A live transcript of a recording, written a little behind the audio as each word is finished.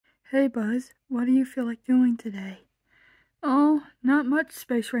Hey Buzz, what do you feel like doing today? Oh, not much,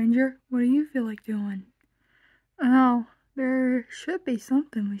 Space Ranger. What do you feel like doing? Oh, there should be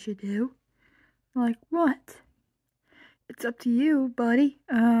something we should do. Like what? It's up to you, buddy.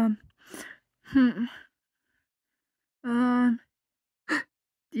 Hmm, um, do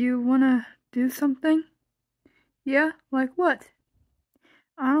you wanna do something? Yeah, like what?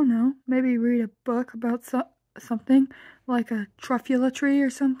 I don't know, maybe read a book about something, like a truffula tree or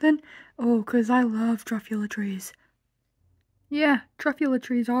something? Oh, 'cause I love truffula trees. Yeah, truffula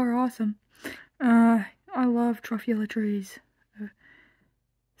trees are awesome. I love truffula trees.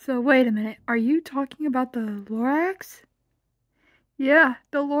 So wait a minute, are you talking about the Lorax? Yeah,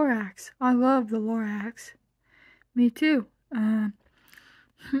 the Lorax. I love the Lorax. Me too. Hmm,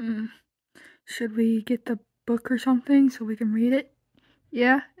 should we get the book or something so we can read it?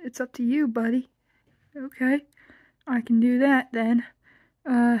 Yeah, it's up to you, buddy. Okay, I can do that then.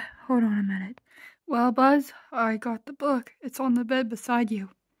 Hold on a minute. Well, Buzz, I got the book. It's on the bed beside you.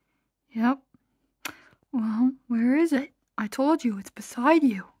 Yep. Well, where is it? I told you, it's beside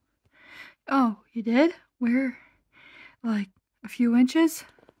you. Oh, you did? Where? Like, a few inches?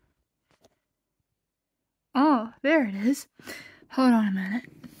 Oh, there it is. Hold on a minute.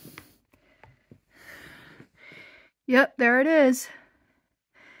 Yep, there it is.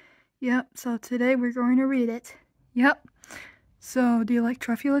 Yep, so today we're going to read it. Yep. So, do you like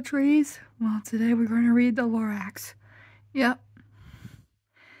truffula trees? Well, today we're going to read the Lorax. Yep.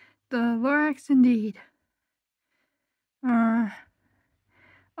 The Lorax indeed. I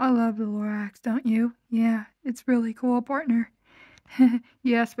love the Lorax, don't you? Yeah, it's really cool, partner.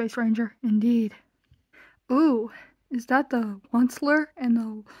 Yeah, Space Ranger, indeed. Ooh, is that the Onceler and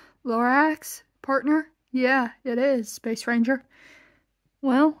the Lorax, partner? Yeah, it is, Space Ranger.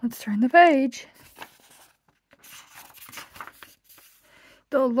 Well, let's turn the page.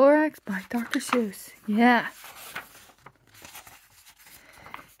 The Lorax by Dr. Seuss. Yeah.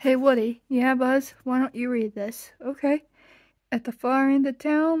 Hey, Woody. Yeah, Buzz? Why don't you read this? Okay. At the far end of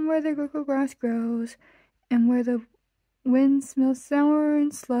town where the grickle grass grows, and where the wind smells sour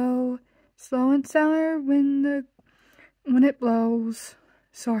and slow, slow and sour when it blows.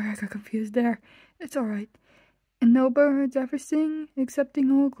 Sorry, I got confused there. It's alright. And no birds ever sing,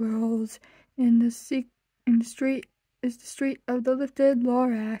 excepting old girls. In the street is the street of the lifted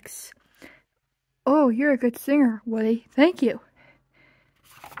Lorax. Oh, you're a good singer, Woody. Thank you.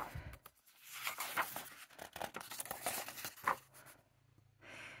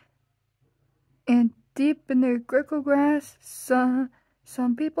 And deep in the grickle grass, some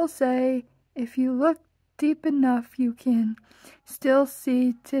people say, if you look deep enough, you can still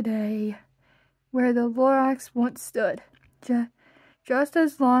see today where the Lorax once stood, just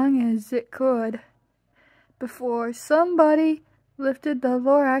as long as it could, before somebody lifted the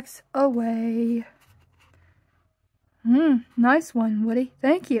Lorax away. Nice one, Woody.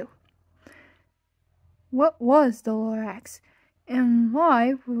 Thank you. What was the Lorax, and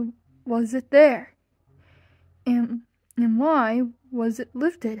why was it there? And why was it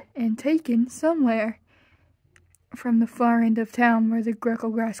lifted and taken somewhere from the far end of town where the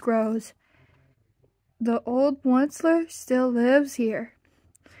grickle grass grows? The old Onceler still lives here.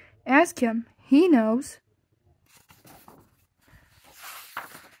 Ask him. He knows.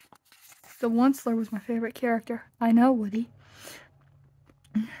 The Onceler was my favorite character. I know, Woody.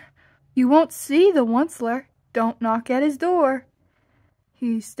 You won't see the Onceler. Don't knock at his door.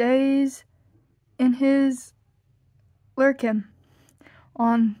 He stays in his lurkin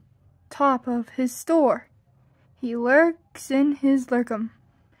on top of his store. He lurks in his lurkum,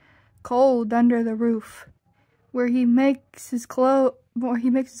 cold under the roof, where he makes his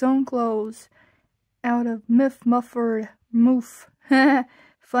own clothes out of muffered moof.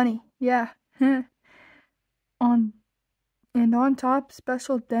 Funny, yeah. on top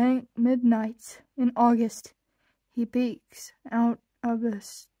special dank midnights in August, he peeks out of the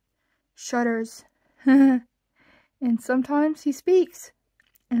shutters. And sometimes he speaks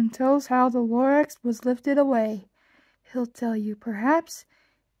and tells how the Lorax was lifted away. He'll tell you, perhaps,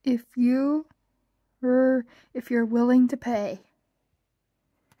 if you're willing to pay.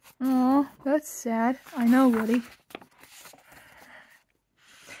 Oh, that's sad. I know, Woody.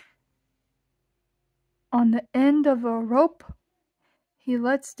 On the end of a rope, he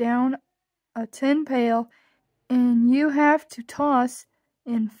lets down a tin pail, and you have to toss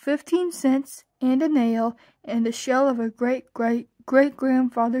in 15 cents and a nail and the shell of a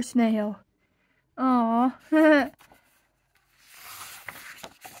great-grandfather snail. Aw.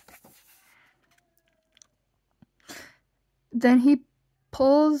 Then he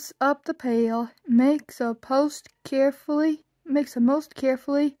pulls up the pail, makes a most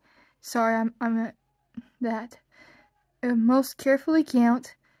carefully, Sorry, I'm at that. Most carefully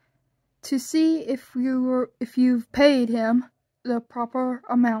count to see if you've paid him the proper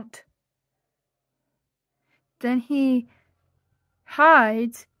amount. Then he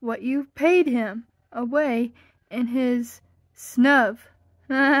hides what you've paid him away in his snub.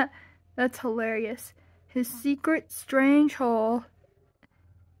 That's hilarious. His secret strange hole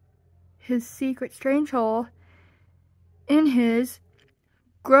in his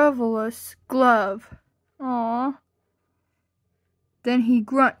grovelous glove. Aww. Then he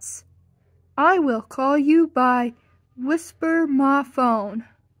grunts, I will call you by whisper my phone.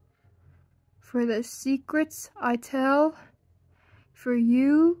 For the secrets I tell, for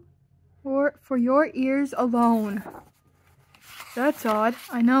you or for your ears alone. That's odd,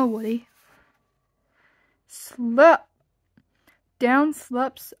 I know, Woody. Down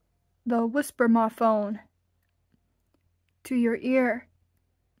slips the whisper my phone to your ear.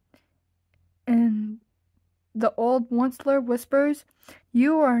 And the old onceler whispers,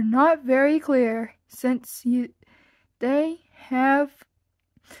 you are not very clear, since they have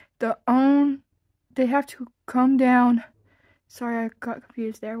to come down. Sorry, I got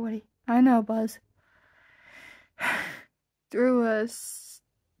confused there, Woody. I know, Buzz. Through a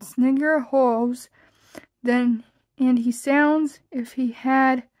snigger holes, and he sounds as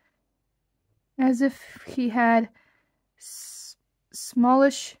if he had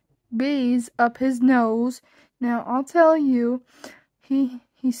smallish bees up his nose. Now I'll tell you, he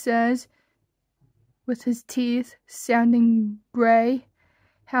says, with his teeth sounding gray,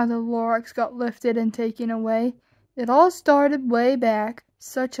 how the Lorax got lifted and taken away. It all started way back,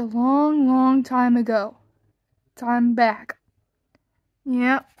 such a long, long time ago. Time back.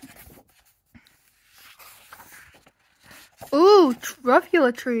 Yep. Ooh,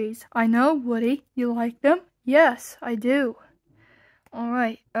 truffula trees. I know, Woody. You like them? Yes, I do.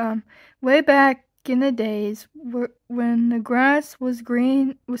 Alright, way back in the days when the grass was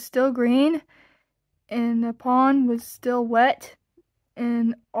still green, and the pond was still wet,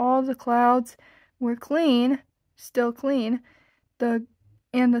 and all the clouds were still clean, the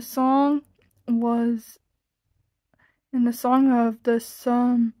song of the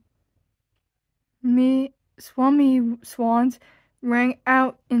swummy swans rang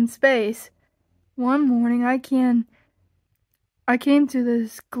out in space. One morning I came to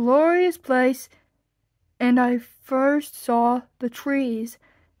this glorious place, and I first saw the trees,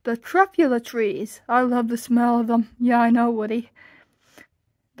 the truffula trees. I love the smell of them. Yeah, I know, Woody.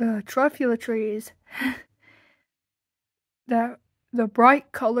 The truffula trees. The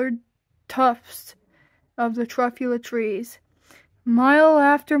bright colored tufts of the truffula trees, mile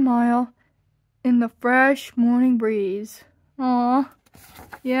after mile, in the fresh morning breeze. Aw,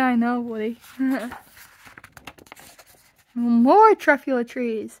 yeah, I know, Woody. More truffula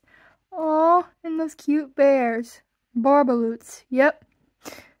trees. Aw, and those cute bears. Barbaloots, yep.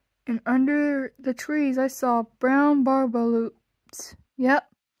 And under the trees I saw brown barbaloots, yep.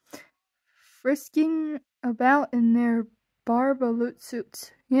 Frisking about in their barbaloot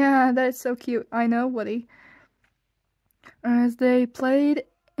suits. Yeah, that's so cute. I know, Woody. As they played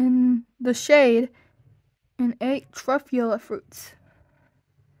in the shade and ate truffula fruits.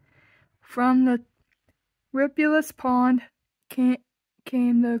 From the ripulous pond came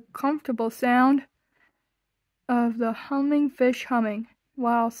the comfortable sound of the humming fish humming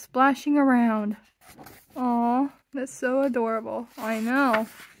while splashing around. Aw, that's so adorable. I know.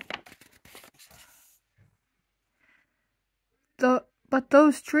 But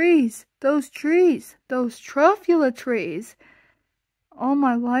those trees, those truffula trees. All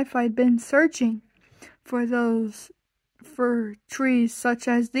my life I'd been searching for trees such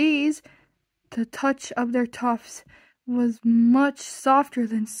as these. The touch of their tufts was much softer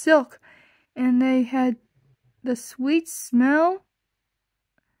than silk, and they had the sweet smell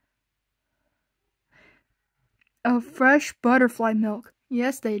of fresh butterfly milk.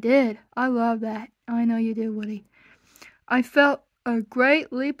 Yes, they did. I love that. I know you do, Woody. I felt a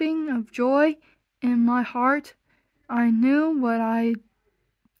great leaping of joy in my heart. I knew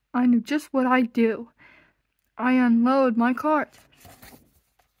just what I'd do. I unload my cart.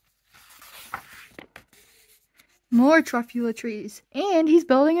 More truffula trees, and he's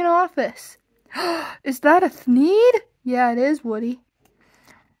building an office. Is that a Thneed? Yeah, it is, Woody.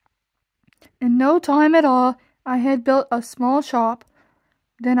 In no time at all, I had built a small shop.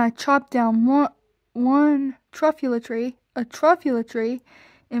 Then I chopped down one truffula tree,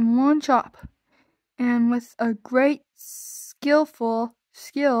 in one chop, and with a great skill,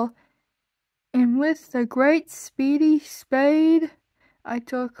 and with a great speedy spade, I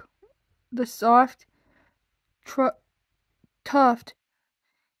took the soft tuft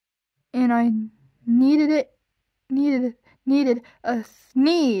and I needed a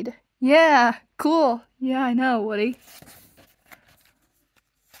sneed. Yeah, cool. Yeah, I know, Woody.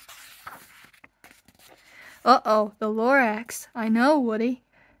 Uh-oh, the Lorax. I know, Woody.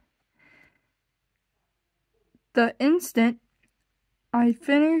 The instant I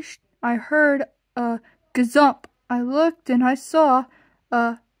finished, I heard a gazump. I looked and I saw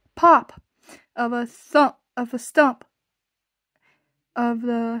a pop of a stump of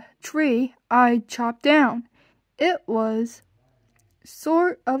the tree I chopped down. It was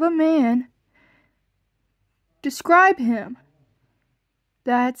sort of a man. Describe him.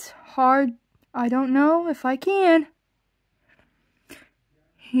 That's hard. I don't know if I can.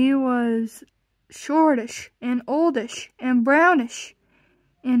 He was shortish and oldish and brownish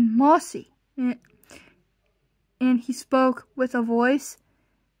and mossy, and he spoke with a voice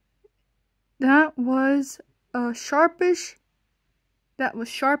that was sharpish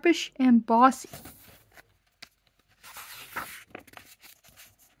and bossy.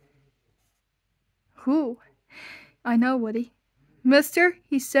 Who? I know, Woody. Mister,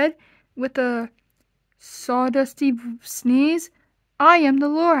 he said with a sawdusty sneeze, I am the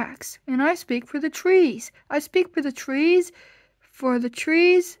Lorax, and I speak for the trees. I speak for the trees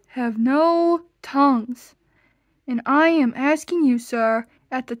have no tongues. And I am asking you, sir,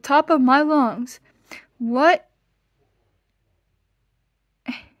 at the top of my lungs, what?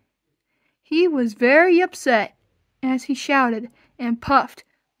 He was very upset as he shouted and puffed.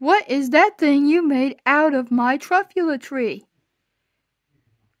 What is that thing you made out of my truffula tree?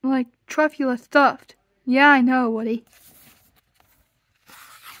 Like truffula stuffed. Yeah, I know, Woody.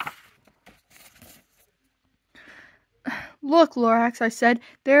 Look, Lorax, I said,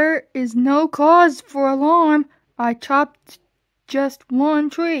 there is no cause for alarm. I chopped just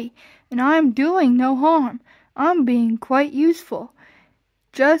one tree, and I'm doing no harm. I'm being quite useful.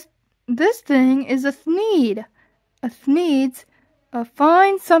 Just this thing is a sneed. A sneed's a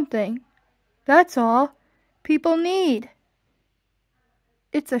fine something. That's all people need.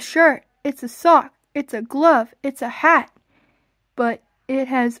 It's a shirt, it's a sock, it's a glove, it's a hat. But it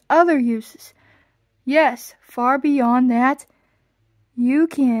has other uses. Yes, far beyond that. You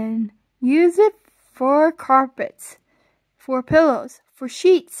can use it for carpets, for pillows, for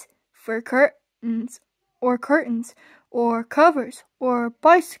sheets, for curtains, or covers, or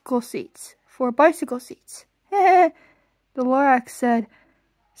bicycle seats, for bicycle seats. The Lorax said,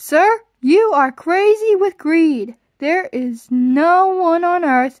 Sir, you are crazy with greed. There is no one on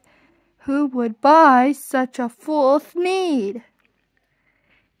earth who would buy such a fool sneed.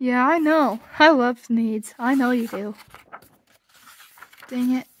 Yeah, I know. I love sneeds. I know you do.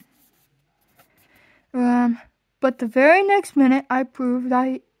 Dang it. But the very next minute I proved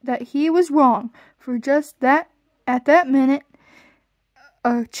that he was wrong. For just that, at that minute,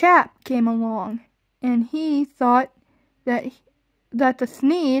 a chap came along, and he thought that the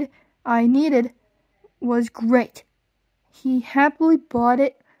sneed I needed was great. He happily bought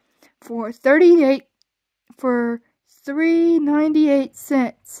it for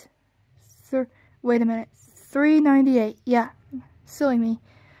 $3.98. Wait a minute, $3.98. Yeah, silly me.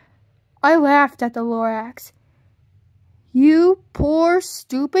 I laughed at the Lorax. You poor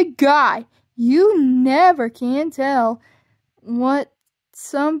stupid guy. You never can tell what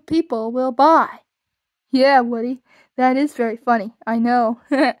some people will buy. Yeah, Woody, that is very funny. I know.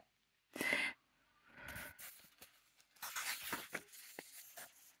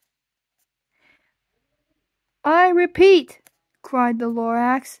 I repeat, cried the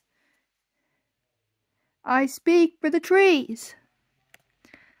Lorax, I speak for the trees.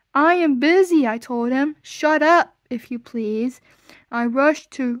 I am busy, I told him. Shut up, if you please. I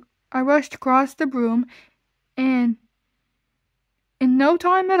rushed across the room, and in no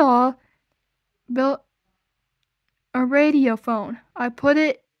time at all, built a radiophone. I put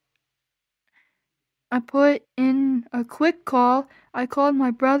in a quick call. I called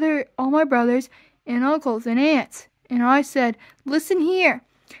all my brothers and uncles and aunts, and I said, listen here.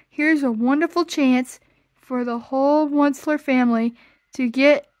 Here's a wonderful chance for the whole Onceler family to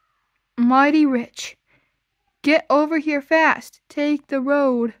get mighty rich. Get over here fast. Take the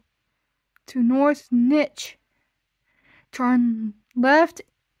road to North Nitch. Turn left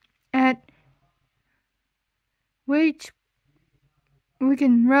at Wigan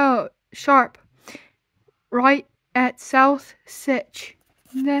Road, sharp. Right at South Stitch.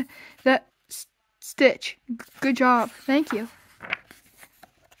 That Stitch. Good job. Thank you.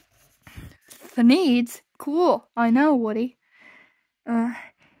 The needs? Cool. I know, Woody. And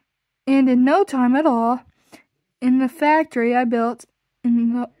in no time at all, in the factory I built,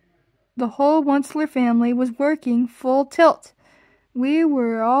 the whole Onceler family was working full tilt. We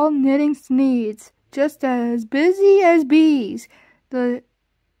were all knitting sneeds, just as busy as bees, the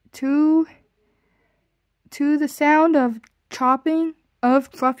to the sound of chopping of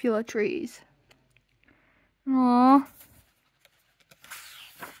truffula trees. Aww.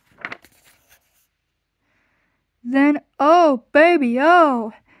 Then, oh, baby,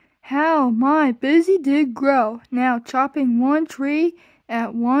 oh, how my busy did grow. Now chopping one tree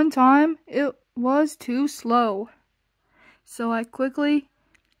at one time, it was too slow. So I quickly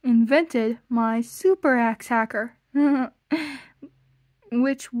invented my super axe hacker,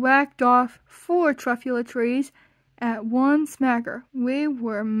 which whacked off 4 truffula trees at one smacker. We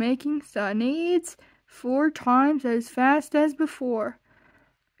were making sneeds 4 times as fast as before.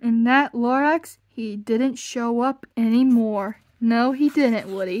 And that Lorax, he didn't show up anymore. No, he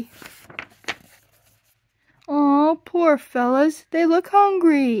didn't, Woody. Oh, poor fellas, they look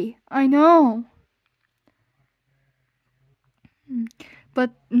hungry. I know.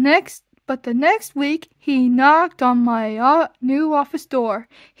 But the next week, he knocked on my new office door.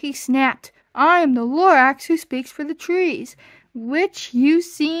 He snapped, "I am the Lorax who speaks for the trees, which you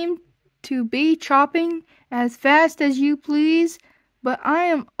seem to be chopping as fast as you please. But I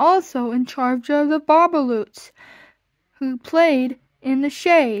am also in charge of the Barbaloots, who played in the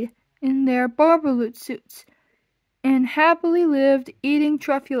shade in their Barbaloot suits, and happily lived eating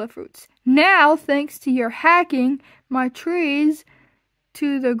truffula fruits. Now, thanks to your hacking my trees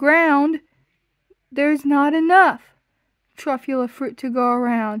to the ground, there's not enough truffula fruit to go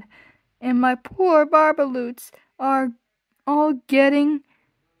around, and my poor Barbaloots are all getting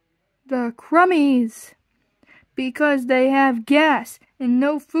the crummies because they have gas and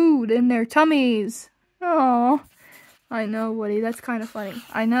no food in their tummies." Oh, I know, Woody, that's kind of funny.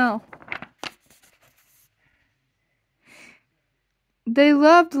 I know. "They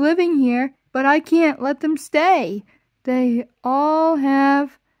loved living here, but I can't let them stay. They all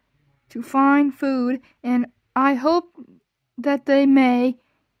have to find food, and I hope that they may.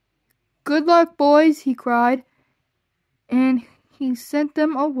 Good luck, boys," he cried, and he sent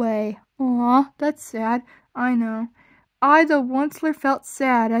them away. Aw, that's sad. I know. I, the Onceler, felt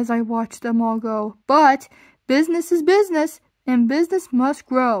sad as I watched them all go. But business is business, and business must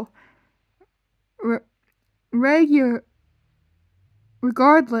grow.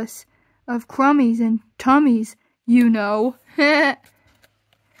 Regardless of crummies and tummies, you know. Yeah,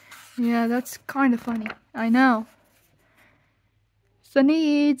 that's kind of funny. I know.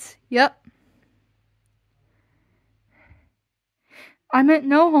 Needs. Yep. I meant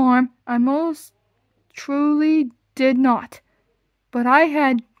no harm. I most truly did not. But I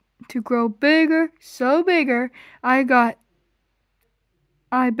had to grow bigger, so bigger, I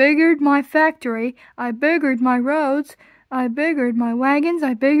biggered my factory, I biggered my roads, I biggered my wagons,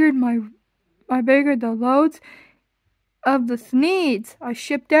 I biggered the loads of the sneeds I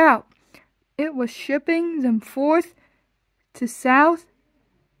shipped out. It was shipping them forth to south,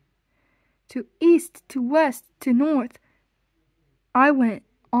 to east, to west, to north. I went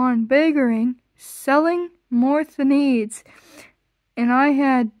on biggering, selling more sneeds, and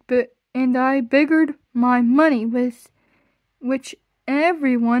I biggered my money with which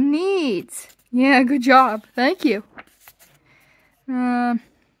everyone needs. Yeah, good job. Thank you. Then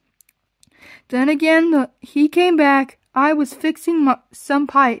again, he came back. I was fixing some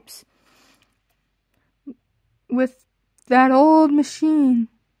pipes with that old machine.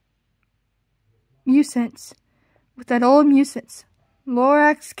 With that old nuisance.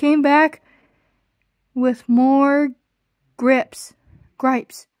 Lorax came back with more gripes.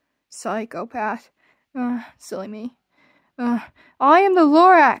 Psychopath. Silly me. "I am the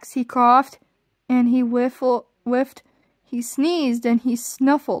Lorax," he coughed, and he whiffed. He sneezed, and he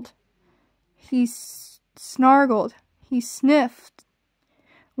snuffled. He snargled. He sniffed.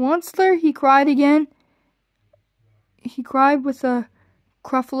 "Onceler," he cried again. He cried with a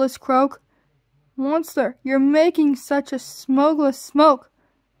cruffulous croak. "Onceler, you're making such a smugulous smoke.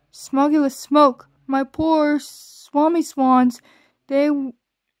 My poor swammy swans, they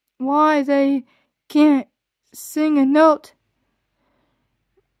can't sing a note."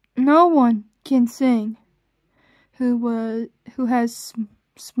 No one can sing who has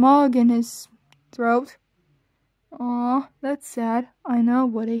smog in his throat. Aw, that's sad. I know,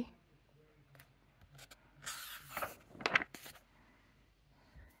 Woody.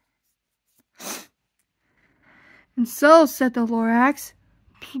 "And so," said the Lorax,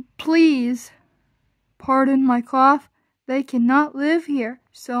 "please pardon my cough. They cannot live here,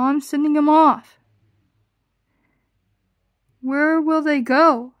 so I'm sending them off." "Where will they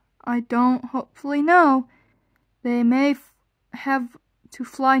go?" "I don't hopefully know. They may have to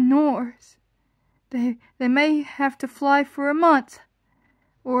fly north. They may have to fly for a month.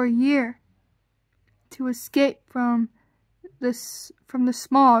 or a year to escape from the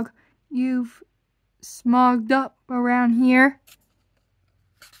smog you've smogged up around here.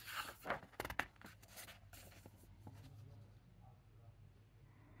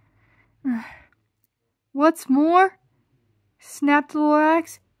 What's more, snapped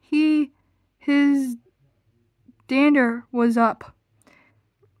Lorax, his dander was up.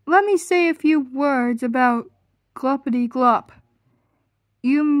 Let me say a few words about Gluppity Glup.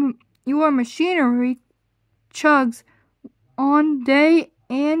 Your machinery chugs on day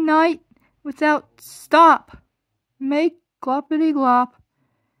and night without stop. Make Gluppity Glop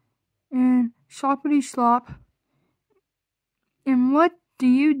and Sloppity Slop. And what do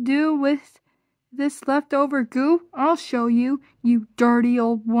you do with this leftover goo? I'll show you, you dirty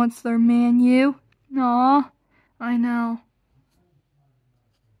old once-ler man, you. Aw, I know.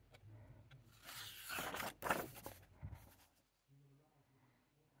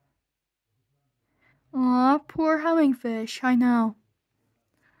 Aw, poor hummingfish, I know.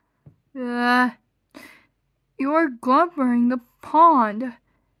 You're glubbering the pond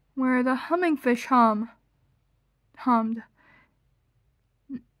where the hummingfish hummed.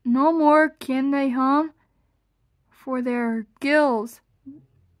 No more can they hum, for their gills,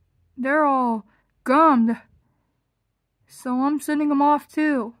 they're all gummed. So I'm sending them off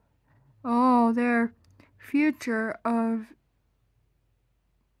too. Oh, their future of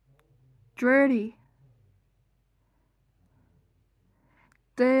dreary.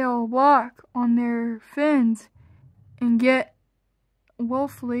 They'll walk on their fins and get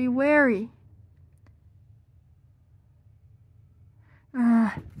woefully wary.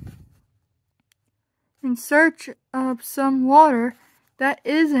 In search of some water that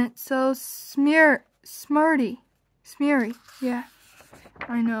isn't so smeary. Yeah,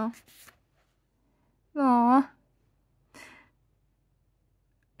 I know. Aw.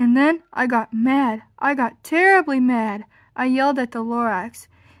 And then I got mad. I got terribly mad. I yelled at the Lorax.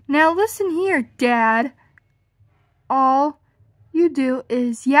 Now listen here, Dad. All you do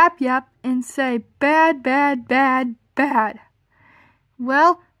is yap yap and say bad, bad, bad, bad.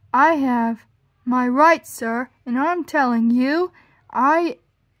 Well, I have my rights, sir, and I'm telling you, I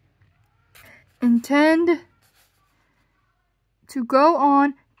intend to go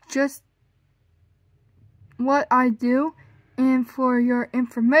on just what I do, and for your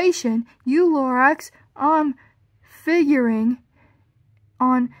information, you Lorax, I'm figuring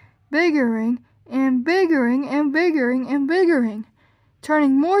on biggering and biggering and biggering and biggering,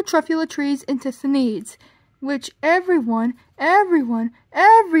 turning more truffula trees into thneeds, which everyone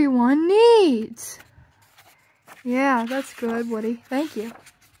needs. Yeah, that's good, Woody. Thank you.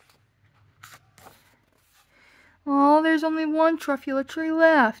 Oh, there's only one truffula tree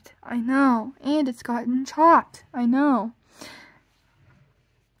left. I know. And it's gotten chopped. I know.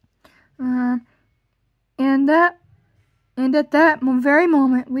 And at that very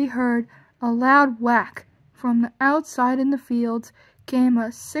moment, we heard a loud whack. From the outside in the fields came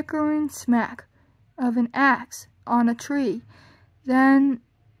a sickering smack of an axe on a tree. Then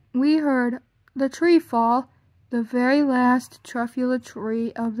we heard the tree fall, the very last truffula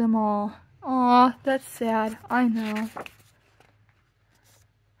tree of them all. Aw, that's sad, I know.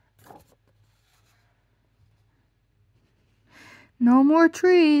 No more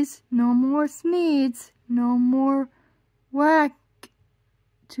trees, no more sneeds, no more work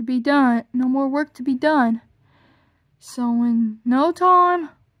to be done. So in no time,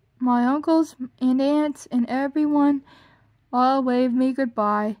 my uncles and aunts and everyone all waved me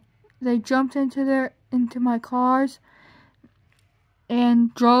goodbye. They jumped into my cars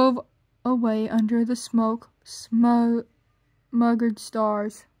and drove away under the smuggered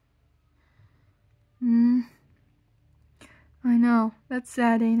stars. I know, that's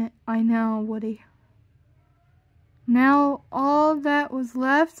sad, ain't it? I know, Woody. Now all that was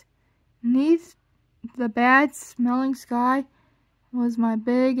left, 'neath the bad-smelling sky, was my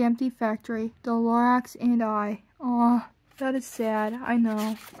big empty factory, the Lorax and I. Aw, that is sad, I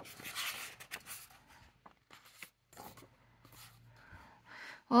know.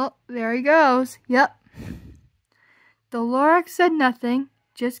 Well, there he goes. Yep. The Lorax said nothing,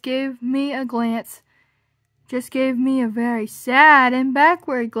 just gave me a glance. Just gave me a very sad and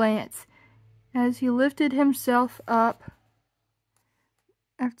backward glance as he lifted himself up.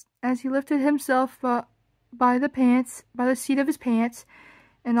 By the seat of his pants,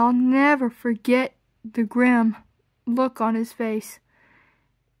 and I'll never forget the grim look on his face.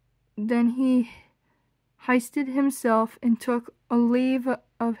 Then he hoisted himself and took a leave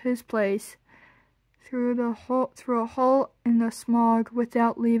of his place through a hole in the smog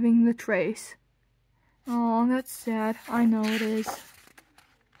without leaving the trace. Oh, that's sad. I know it is.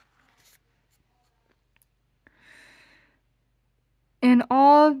 and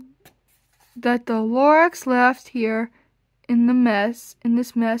all that the Lorax left here in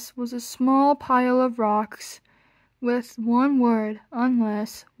this mess was a small pile of rocks with one word,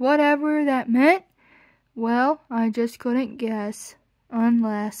 unless. Whatever that meant? Well, I just couldn't guess.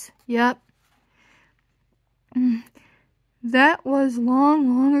 Unless. Yep. That was long,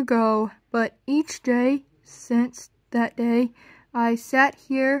 long ago, but each day since that day, I sat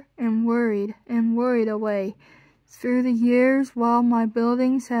here and worried away. Through the years, while my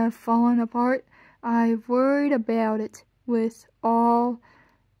buildings have fallen apart, I've worried about it with all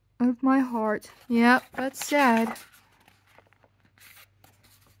of my heart. Yep, that's sad.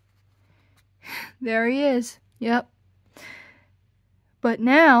 There he is. Yep. But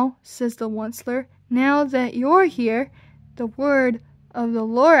now, says the Onceler, now that you're here, the word of the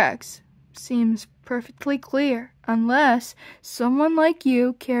Lorax seems perfectly clear. Unless someone like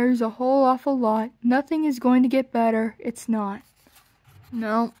you cares a whole awful lot, nothing is going to get better. It's not.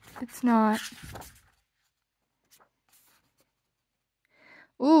 No, it's not.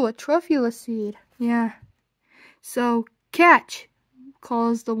 Ooh, a truffula seed. Yeah. So, catch,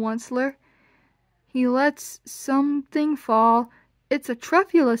 calls the Onceler. He lets something fall. It's a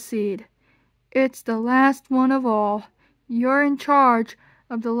truffula seed. It's the last one of all. You're in charge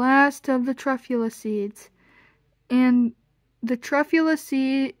of the last of the truffula seeds. And the truffula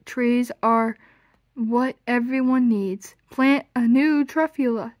seed trees are what everyone needs. Plant a new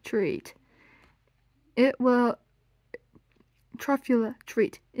truffula tree. It with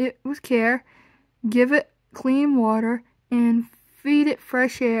care. Give it clean water and feed it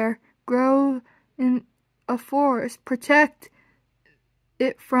fresh air. Grow in a forest. Protect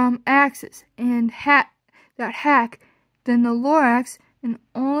it from axes and that hack. Then the Lorax and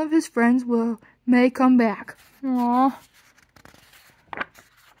all of his friends may come back. Aww.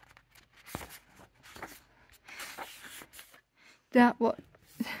 That was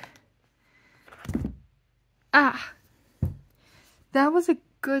a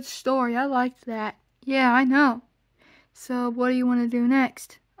good story. I liked that. Yeah, I know. So what do you want to do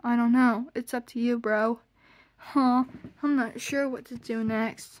next? I don't know. It's up to you, bro. Huh, I'm not sure what to do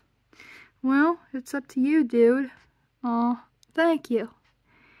next. Well, it's up to you, dude. Aw, thank you.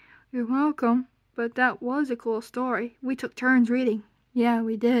 You're welcome. But that was a cool story. We took turns reading. Yeah,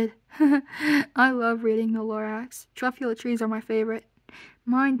 we did. I love reading the Lorax. Truffula trees are my favorite.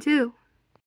 Mine too.